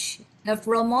search the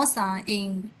Formosa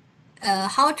in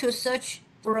how to search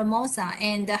Formosa,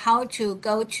 and how to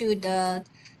go to the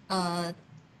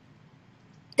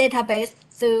database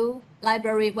through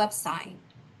library website.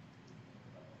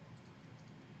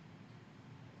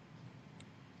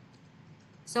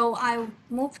 So I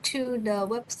move to the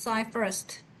website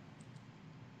first.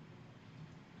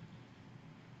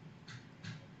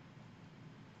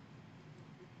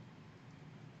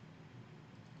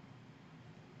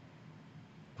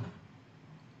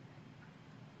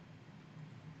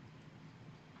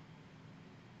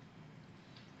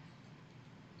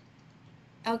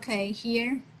 Okay,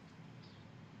 here.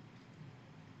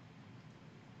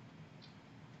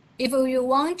 If you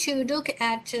want to look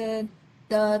at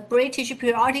the British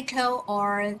Periodical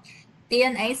or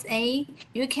DNSA,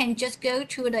 you can just go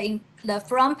to the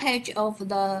front page of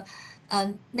the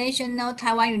National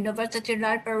Taiwan University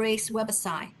Library's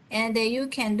website, and then you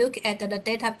can look at the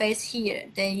database here.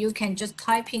 Then you can just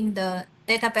type in the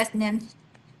database name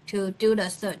to do the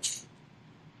search.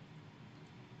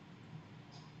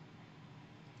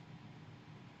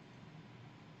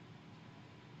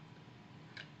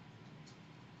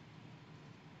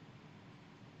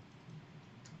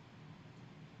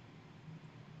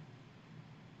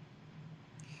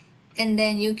 And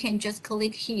then you can just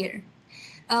click here.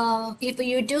 If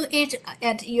you do it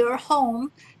at your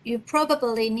home, you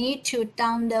probably need to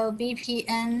download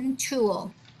VPN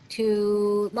tool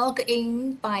to log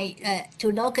in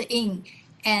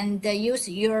and use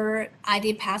your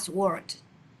ID password.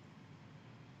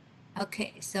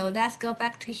 Okay, so let's go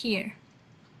back to here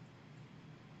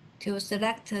to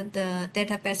select the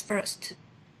database first.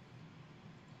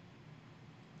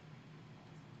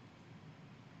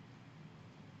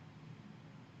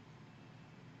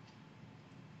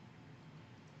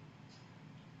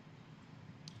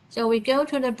 So we go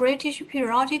to the British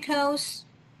periodicals.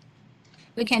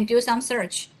 We can do some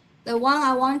search. The one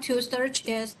I want to search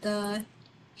is the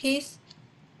Heath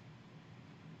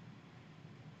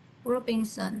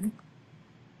Robinson.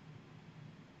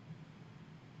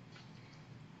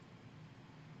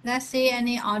 Let's see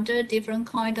any other different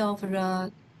kind of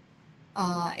the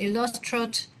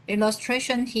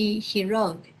illustration he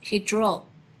drew.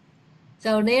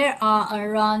 So there are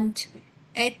around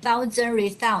 8,000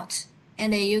 results,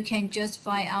 and you can just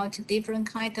find out different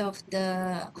kind of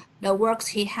the works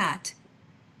he had.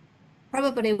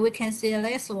 Probably we can see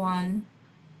this one,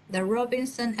 the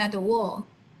Robinson at the wall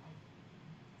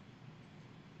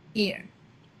here.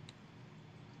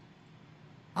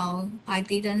 Oh, I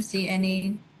didn't see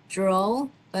any draw,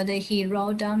 but he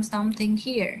wrote down something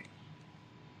here.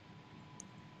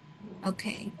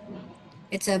 Okay,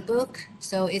 it's a book,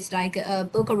 so it's like a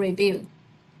book review.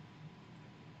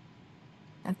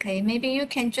 Okay, maybe you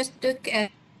can just look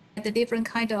at the different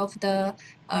kind of the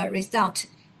result,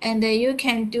 and you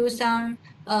can do some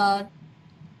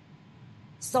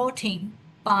sorting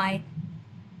by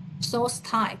source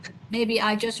type. Maybe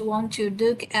I just want to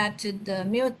look at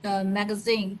the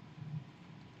magazine.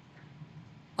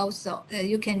 Also,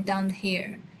 you can down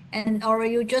here, and or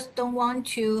you just don't want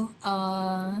to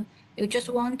you just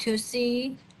want to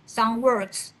see some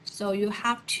words, so you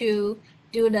have to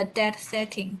do the date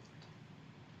setting.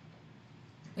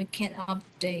 We can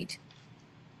update.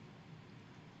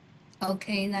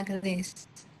 Okay, like this.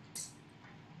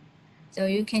 So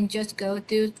you can just go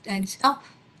do and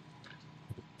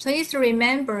please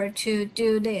remember to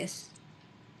do this.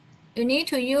 You need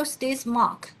to use this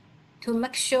mark to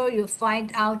make sure you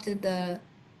find out the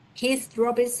Heath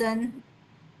Robinson.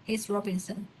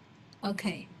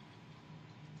 Okay.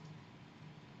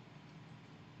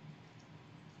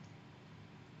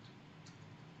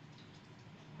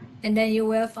 And then you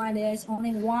will find there's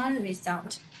only one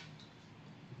result.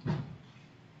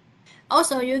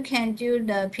 Also, you can do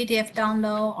the PDF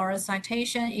download or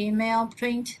citation, email,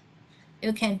 print.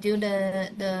 You can do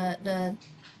the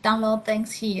download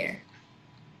things here.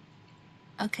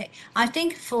 Okay, I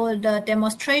think for the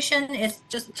demonstration, it's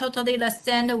just totally the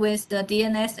same with the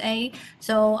DNSA,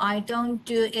 so I don't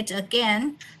do it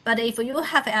again. But if you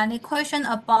have any question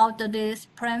about this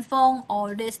platform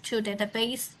or these two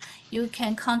database, you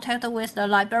can contact with the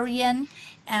librarian,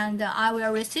 and I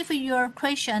will receive your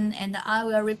question and I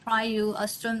will reply you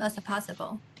as soon as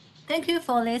possible. Thank you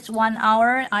for this 1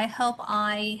 hour. I hope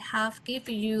I have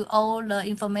given you all the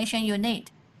information you need.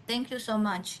 Thank you so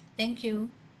much. Thank you.